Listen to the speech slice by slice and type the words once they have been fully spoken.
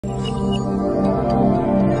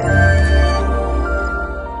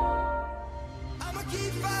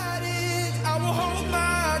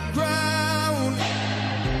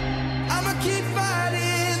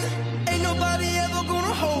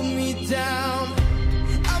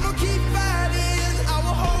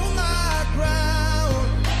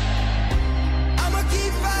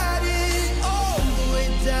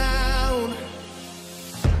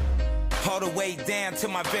the way down to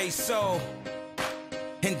my very soul,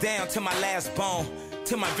 and down to my last bone.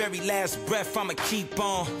 To my very last breath, I'ma keep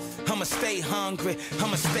on. I'ma stay hungry,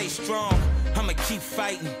 I'ma stay strong. I'ma keep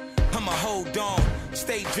fighting, I'ma hold on.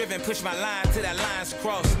 Stay driven, push my line till that line's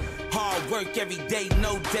crossed. Hard work every day,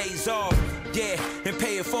 no days off. Yeah, and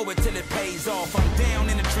pay it forward till it pays off. I'm down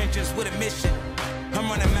in the trenches with a mission. I'm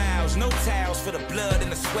running miles, no towels for the blood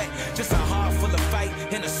and the sweat. Just a heart full of fight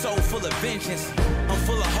and a soul full of vengeance. I'm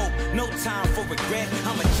full of hope, no time for regret.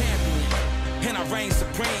 I'm a champion, and I reign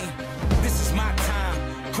supreme. This is my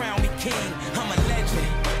time, crown me king. I'm a legend,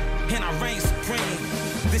 and I reign supreme.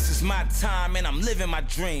 This is my time, and I'm living my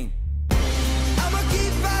dream. I'ma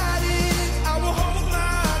keep fighting, I will hold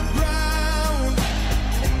my ground.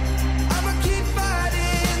 I'ma keep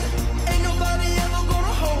fighting, ain't nobody ever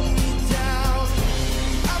gonna hold me down.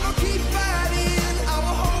 I'ma keep fighting, I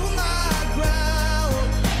will hold my ground.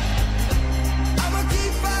 I'ma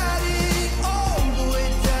keep fighting all the way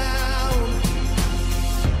down.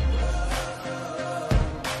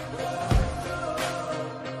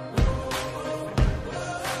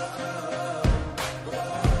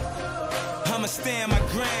 I'ma stand my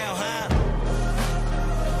ground, huh?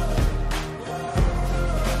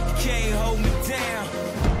 You can't hold me down.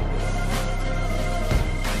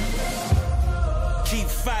 Keep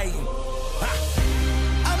fighting.